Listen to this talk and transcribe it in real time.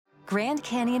Grand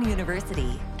Canyon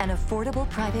University, an affordable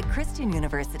private Christian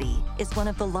university, is one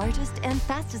of the largest and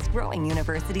fastest growing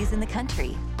universities in the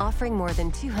country, offering more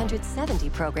than 270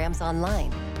 programs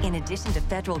online. In addition to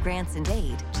federal grants and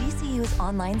aid, GCU's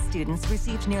online students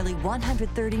received nearly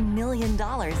 $130 million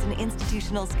in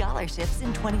institutional scholarships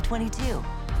in 2022.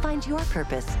 Find your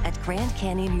purpose at Grand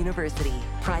Canyon University.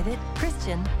 Private,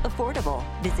 Christian, affordable.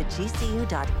 Visit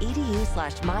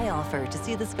gcu.edu/myoffer to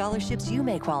see the scholarships you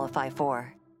may qualify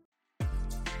for.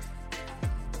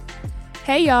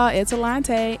 Hey y'all, it's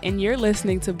Alante, and you're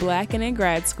listening to Black and in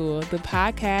Grad School, the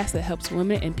podcast that helps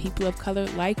women and people of color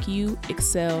like you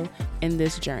excel in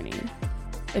this journey.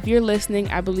 If you're listening,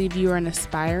 I believe you are an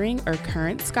aspiring or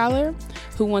current scholar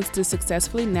who wants to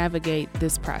successfully navigate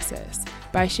this process.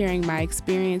 By sharing my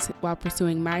experience while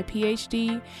pursuing my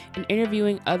PhD and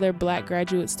interviewing other Black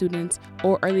graduate students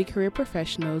or early career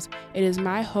professionals, it is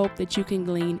my hope that you can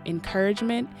glean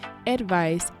encouragement,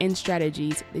 advice, and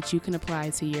strategies that you can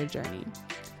apply to your journey.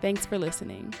 Thanks for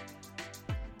listening.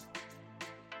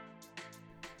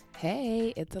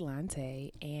 Hey, it's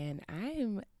Alante, and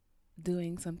I'm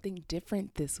doing something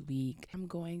different this week. I'm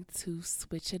going to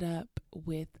switch it up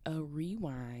with a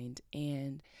rewind,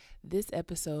 and this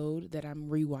episode that I'm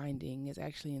rewinding is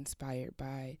actually inspired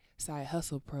by Side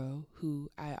Hustle Pro,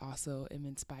 who I also am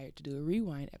inspired to do a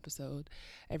rewind episode.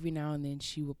 Every now and then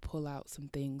she will pull out some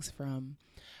things from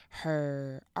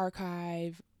her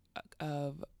archive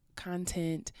of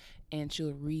content and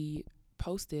she'll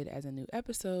repost it as a new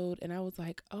episode. And I was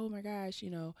like, oh my gosh,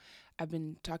 I've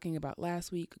been talking about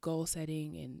last week goal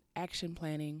setting and action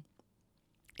planning.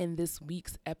 And this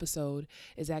week's episode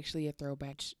is actually a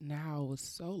throwback. Now, it was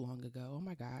so long ago. Oh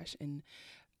my gosh. And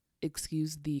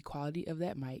excuse the quality of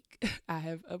that mic. I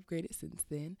have upgraded since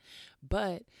then.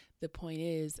 But the point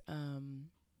is,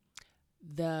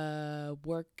 the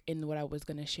work in what I was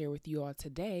going to share with you all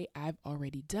today, I've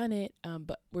already done it.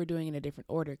 But we're doing it in a different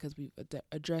order because we've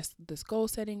addressed this goal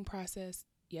setting process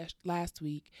last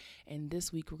week. And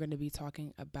this week, we're going to be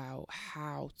talking about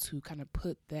how to kind of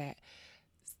put that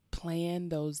plan,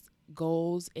 those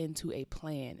goals into a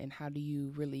plan, and how do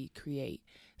you really create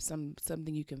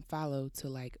something you can follow to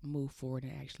like move forward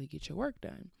and actually get your work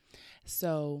done.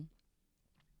 So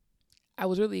I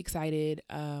was really excited.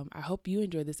 I hope you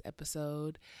enjoyed this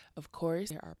episode. Of course,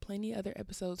 there are plenty other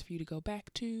episodes for you to go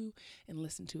back to and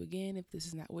listen to again if this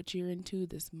is not what you're into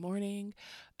this morning.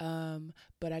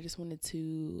 But I just wanted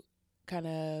to kind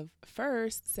of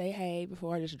first say hey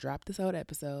before I just drop this old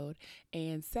episode,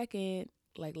 and second,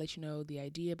 let you know the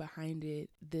idea behind it.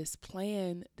 This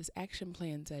action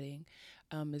plan setting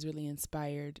is really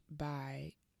inspired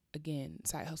by, again,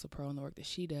 Side Hustle Pro and the work that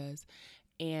she does.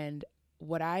 And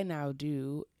what I now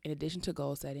do, in addition to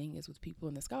goal setting, is with people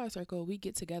in the Scholar Circle, we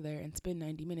get together and spend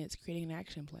 90 minutes creating an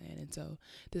action plan. And so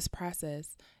this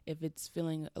process, if it's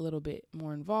feeling a little bit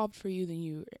more involved for you than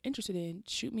you're interested in,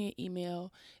 shoot me an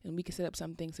email and we can set up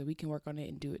something so we can work on it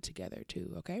and do it together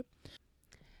too, okay?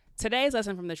 Today's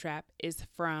lesson from the trap is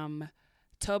from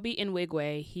Toby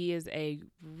Nwigwe. He is a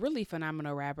really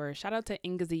phenomenal rapper. Shout out to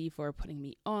Ngazi for putting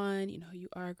me on. You know who you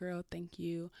are, girl. Thank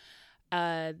you.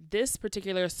 This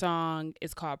particular song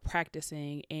is called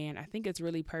Practicing, and I think it's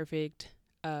really perfect,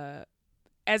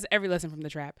 as every lesson from the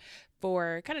trap,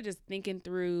 for kind of just thinking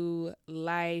through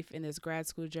life in this grad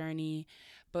school journey.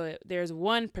 But there's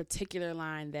one particular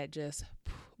line that just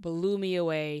blew me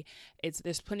away.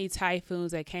 There's plenty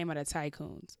typhoons that came out of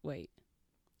tycoons. Wait,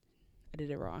 I did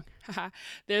it wrong.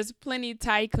 There's plenty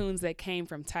tycoons that came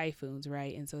from typhoons,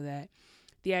 right? And so that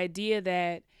the idea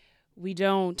that we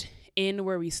don't end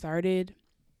where we started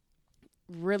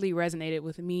really resonated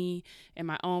with me and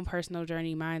my own personal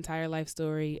journey, my entire life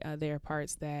story. There are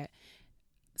parts that,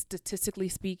 statistically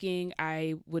speaking,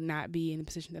 I would not be in the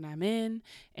position that I'm in,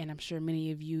 and I'm sure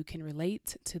many of you can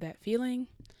relate to that feeling.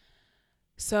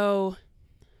 So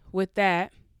with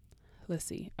that,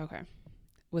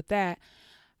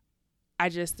 I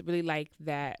just really like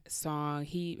that song.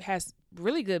 He has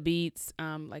really good beats,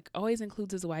 always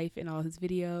includes his wife in all his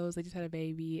videos. They just had a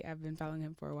baby. I've been following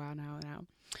him for a while now.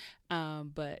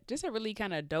 But just a really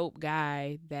kind of dope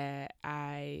guy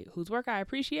whose work I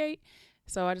appreciate.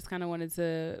 So I just kind of wanted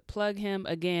to plug him.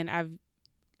 Again, I've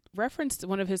referenced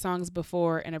one of his songs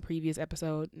before in a previous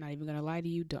episode. Not even going to lie to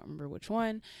you. Don't remember which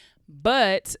one.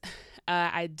 But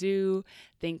I do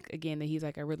think, again, that he's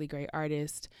like a really great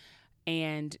artist.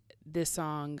 And this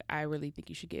song, I really think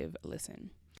you should give a listen.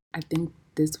 I think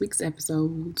this week's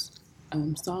episode's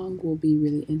song will be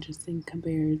really interesting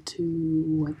compared to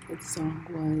what the song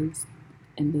was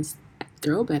in this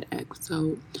throwback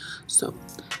episode. So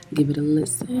give it a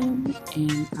listen,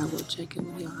 and I will check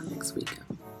in with y'all next week.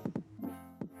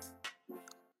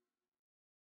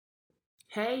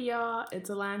 Hey y'all, it's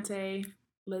Alante.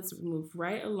 Let's move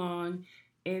right along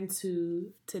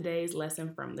into today's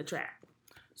lesson from the trap.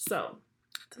 So,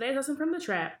 today's lesson from the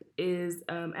trap is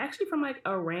actually from like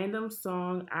a random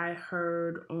song I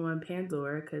heard on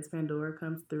Pandora, because Pandora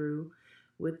comes through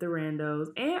with the randos.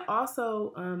 And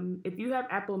also, if you have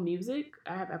Apple Music,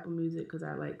 I have Apple Music because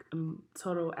I'm a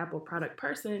total Apple product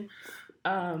person.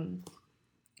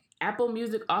 Apple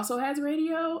Music also has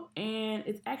radio, and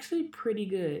it's actually pretty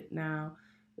good. Now,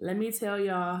 let me tell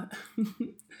y'all,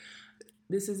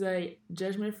 this is a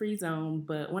judgment-free zone,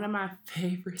 but one of my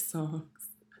favorite songs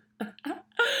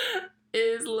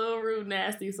is Lil Rude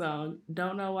Nasty song.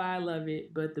 Don't know why I love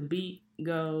it, but the beat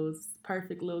goes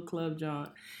perfect little club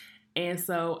jaunt. And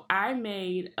so I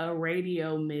made a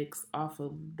radio mix off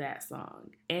of that song.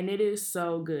 And it is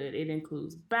so good. It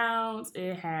includes bounce.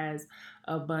 It has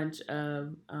a bunch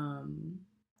of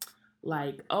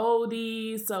like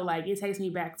oldies. So like it takes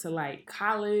me back to like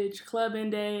college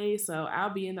clubbing days. So I'll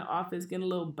be in the office getting a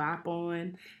little bop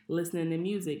on, listening to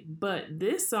music. But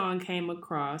this song came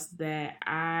across that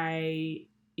I,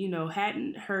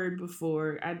 hadn't heard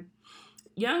before.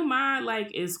 Young Ma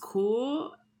like is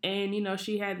cool. And,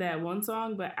 she had that one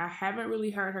song, but I haven't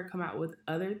really heard her come out with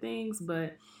other things.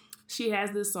 But she has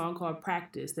this song called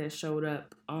Practice that showed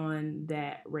up on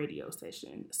that radio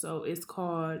station. So it's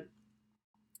called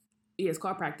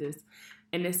Practice.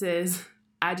 And it says,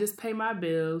 I just pay my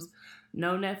bills,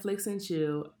 no Netflix and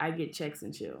chill. I get checks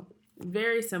and chill.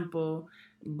 Very simple,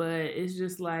 but it's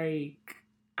just like,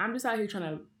 I'm just out here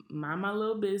trying to mind my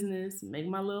little business, make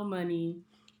my little money,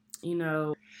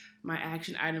 My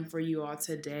action item for you all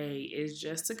today is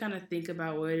just to kind of think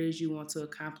about what it is you want to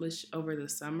accomplish over the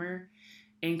summer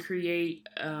and create,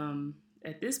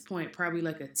 at this point, probably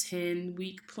like a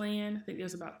 10-week plan. I think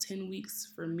there's about 10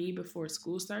 weeks for me before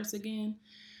school starts again.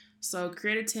 So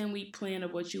create a 10-week plan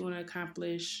of what you want to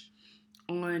accomplish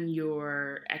on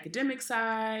your academic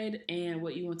side and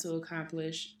what you want to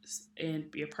accomplish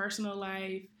in your personal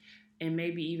life. And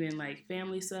maybe even like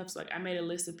family stuff. So like I made a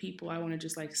list of people I want to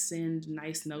just like send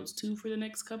nice notes to for the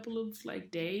next couple of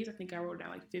like days. I think I wrote down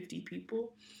like 50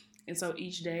 people. And so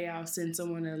each day I'll send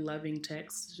someone a loving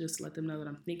text, just let them know that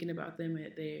I'm thinking about them and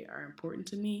that they are important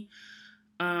to me.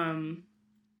 And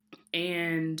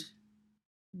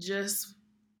just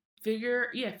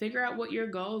figure out what your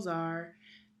goals are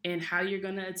and how you're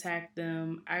going to attack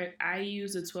them. I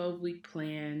use a 12-week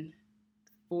plan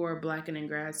for Black and in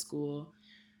grad school.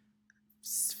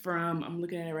 I'm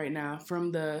looking at it right now,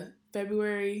 from the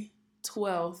February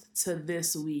 12th to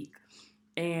this week.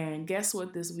 And guess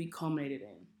what this week culminated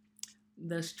in?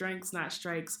 The Strengths Not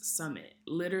Strikes Summit.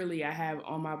 Literally, I have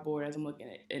on my board as I'm looking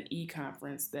at an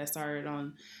e-conference that started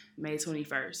on May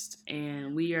 21st.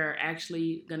 And we are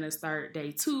actually going to start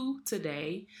day 2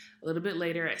 today, a little bit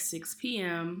later at 6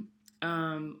 p.m.,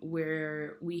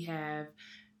 where we have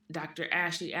Dr.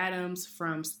 Ashley Adams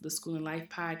from the School and Life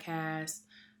podcast,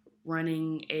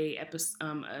 running a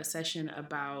session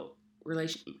about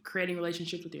creating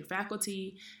relationships with your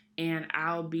faculty, and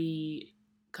I'll be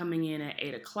coming in at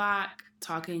 8 o'clock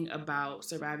talking about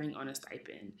surviving on a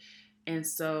stipend. And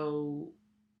so,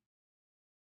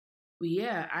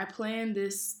 I planned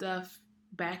this stuff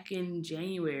back in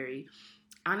January.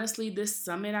 Honestly, this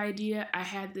summit idea, I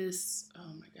had this,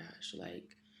 oh my gosh,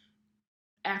 like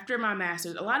after my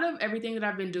master's, a lot of everything that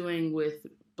I've been doing with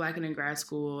Black and in grad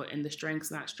school and the Strengths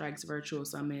Not Strikes virtual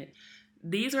summit,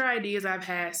 these are ideas I've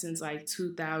had since like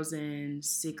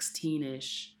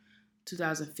 2016-ish,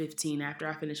 2015, after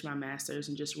I finished my master's,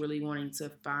 and just really wanting to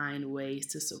find ways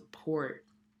to support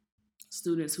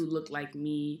students who look like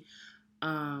me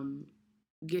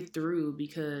get through,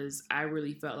 because I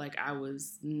really felt like I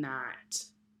was not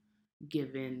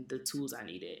given the tools I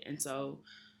needed. And so,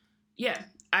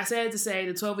 I said to say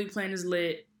the 12-week plan is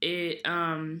lit. It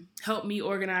helped me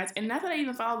organize. And not that I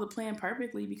even followed the plan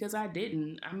perfectly, because I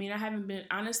didn't. I mean, I haven't been,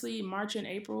 honestly, March and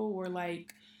April were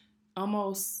like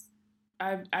almost,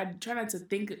 I try not to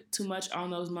think too much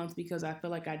on those months because I feel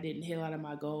like I didn't hit a lot of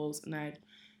my goals. And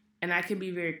I can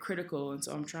be very critical. And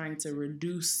so I'm trying to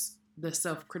reduce the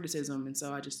self-criticism. And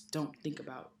so I just don't think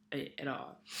about it at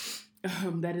all.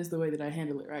 That is the way that I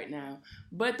handle it right now.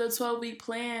 But the 12-week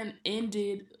plan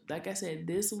ended, like I said,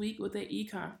 this week with an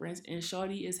e-conference, and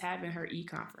Shawty is having her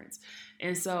e-conference.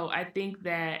 And so I think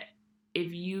that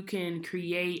if you can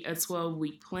create a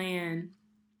 12-week plan,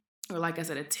 or like I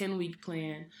said, a 10-week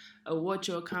plan of what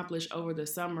you'll accomplish over the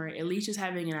summer, at least just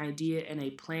having an idea and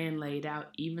a plan laid out,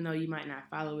 even though you might not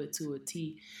follow it to a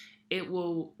T, it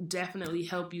will definitely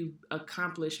help you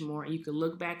accomplish more. And you can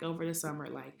look back over the summer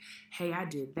like, hey, I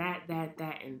did that,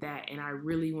 and that, and I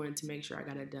really wanted to make sure I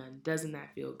got it done. Doesn't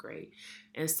that feel great?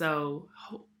 And so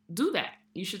do that.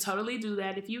 You should totally do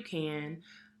that if you can.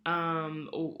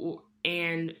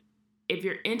 And if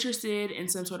you're interested in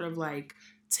some sort of like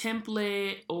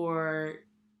template or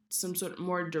some sort of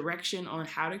more direction on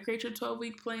how to create your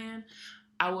 12-week plan,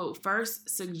 I would first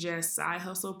suggest Side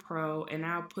Hustle Pro, and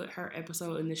I'll put her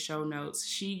episode in the show notes.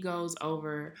 She goes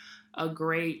over a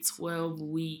great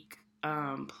 12-week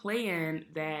plan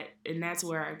and that's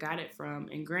where I got it from.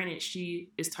 And granted, she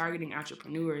is targeting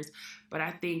entrepreneurs, but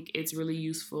I think it's really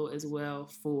useful as well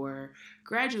for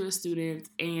graduate students.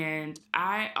 And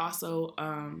I also,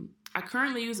 I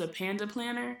currently use a Panda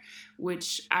planner,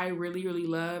 which I really, really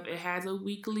love. It has a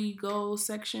weekly goals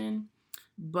section,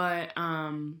 but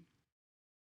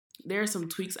there are some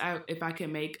tweaks if I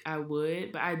could make, I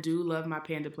would. But I do love my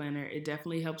Panda planner. It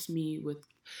definitely helps me with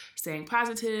staying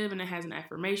positive, and it has an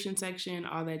affirmation section,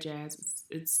 all that jazz.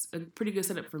 It's a pretty good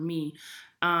setup for me.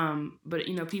 But,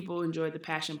 you know, people enjoy the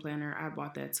Passion Planner. I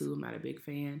bought that too. I'm not a big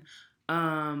fan.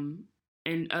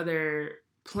 And other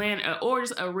plan, or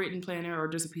just a written planner, or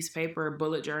just a piece of paper, a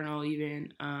bullet journal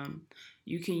even.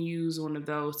 You can use one of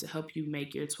those to help you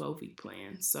make your 12-week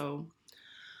plan. So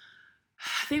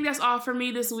I think that's all for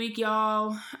me this week,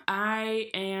 y'all.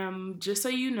 I am, just so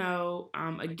you know,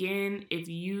 again,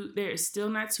 there is still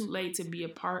not too late to be a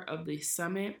part of the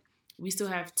summit. We still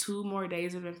have 2 more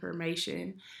days of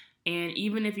information. And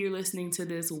even if you're listening to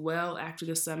this well after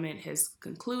the summit has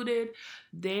concluded,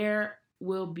 there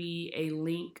will be a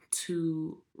link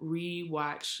to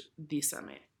rewatch the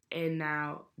summit. And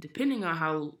now, depending on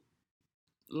how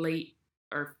late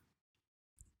or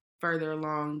further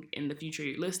along in the future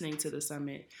you're listening to the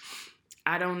summit,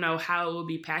 I don't know how it will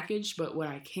be packaged, but what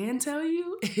I can tell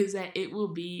you is that it will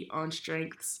be on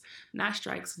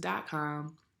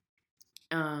strengthsnotstrikes.com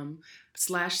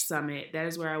 /summit. That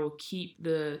is where I will keep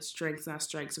the Strengths Not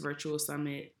Strikes virtual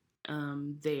summit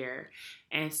there.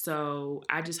 And so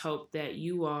I just hope that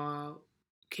you all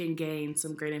can gain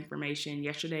some great information.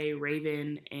 Yesterday,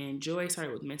 Raven and Joy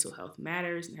started with Mental Health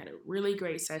Matters and had a really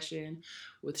great session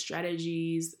with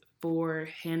strategies for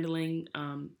handling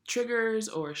triggers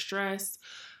or stress,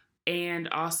 and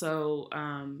also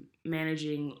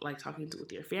managing, like talking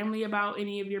with your family about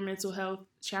any of your mental health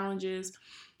challenges.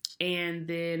 And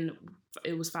then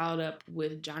it was followed up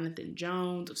with Jonathan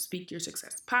Jones of Speak Your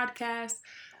Success podcast,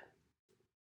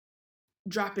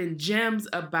 dropping gems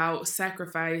about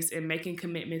sacrifice and making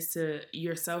commitments to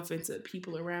yourself and to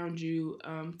people around you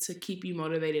to keep you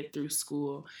motivated through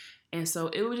school. And so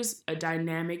it was just a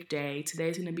dynamic day.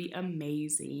 Today's going to be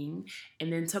amazing.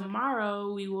 And then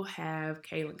tomorrow we will have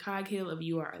Kaylin Coghill of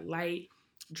You Are a Light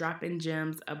dropping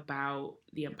gems about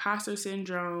the imposter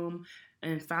syndrome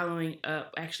and following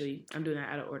up. Actually, I'm doing that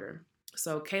out of order.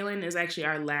 So Kaylin is actually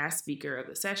our last speaker of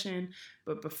the session,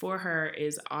 but before her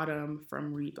is Autumn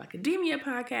from Read Blackademia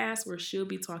podcast, where she'll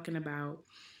be talking about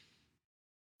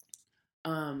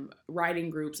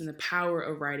writing groups and the power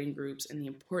of writing groups and the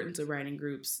importance of writing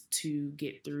groups to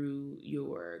get through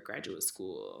your graduate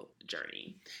school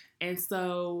journey. And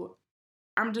so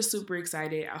I'm just super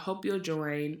excited. I hope you'll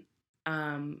join.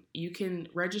 You can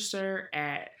register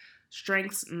at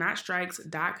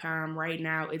strengthsnotstrikes.com right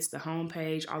now. It's the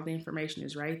homepage. All the information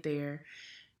is right there.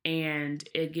 And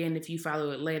again, if you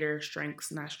follow it later,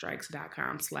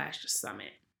 strengthsnotstrikes.com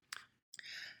 /summit.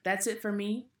 That's it for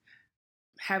me.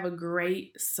 Have a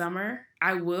great summer.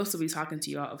 I will still be talking to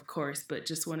y'all, of course, but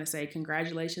just want to say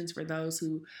congratulations for those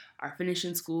who are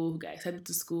finishing school, who got accepted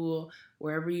to school,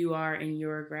 wherever you are in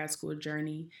your grad school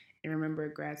journey. And remember,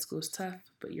 grad school is tough,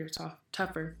 but you're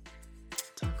tougher.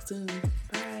 Talk soon.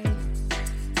 Bye.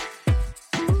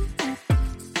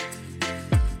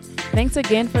 Thanks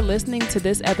again for listening to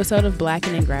this episode of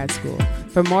Blackened in Grad School.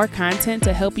 For more content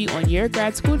to help you on your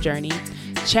grad school journey,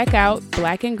 check out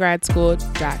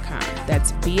blackengradschool.com.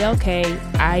 That's BLKIN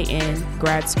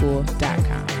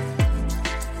gradschool.com.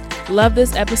 Love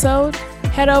this episode?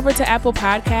 Head over to Apple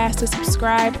Podcasts to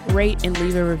subscribe, rate, and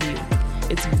leave a review.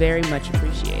 It's very much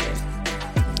appreciated.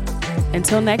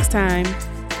 Until next time.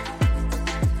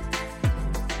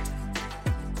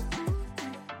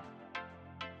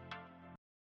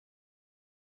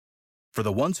 For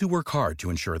the ones who work hard to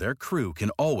ensure their crew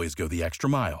can always go the extra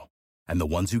mile, and the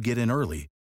ones who get in early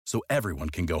so everyone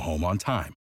can go home on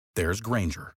time, there's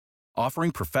Grainger,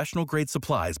 offering professional-grade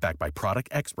supplies backed by product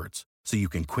experts so you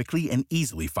can quickly and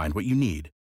easily find what you need.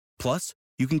 Plus,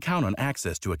 you can count on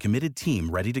access to a committed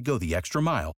team ready to go the extra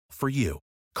mile for you.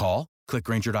 Call, click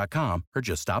Grainger.com, or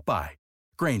just stop by.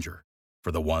 Grainger,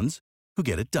 for the ones who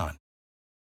get it done.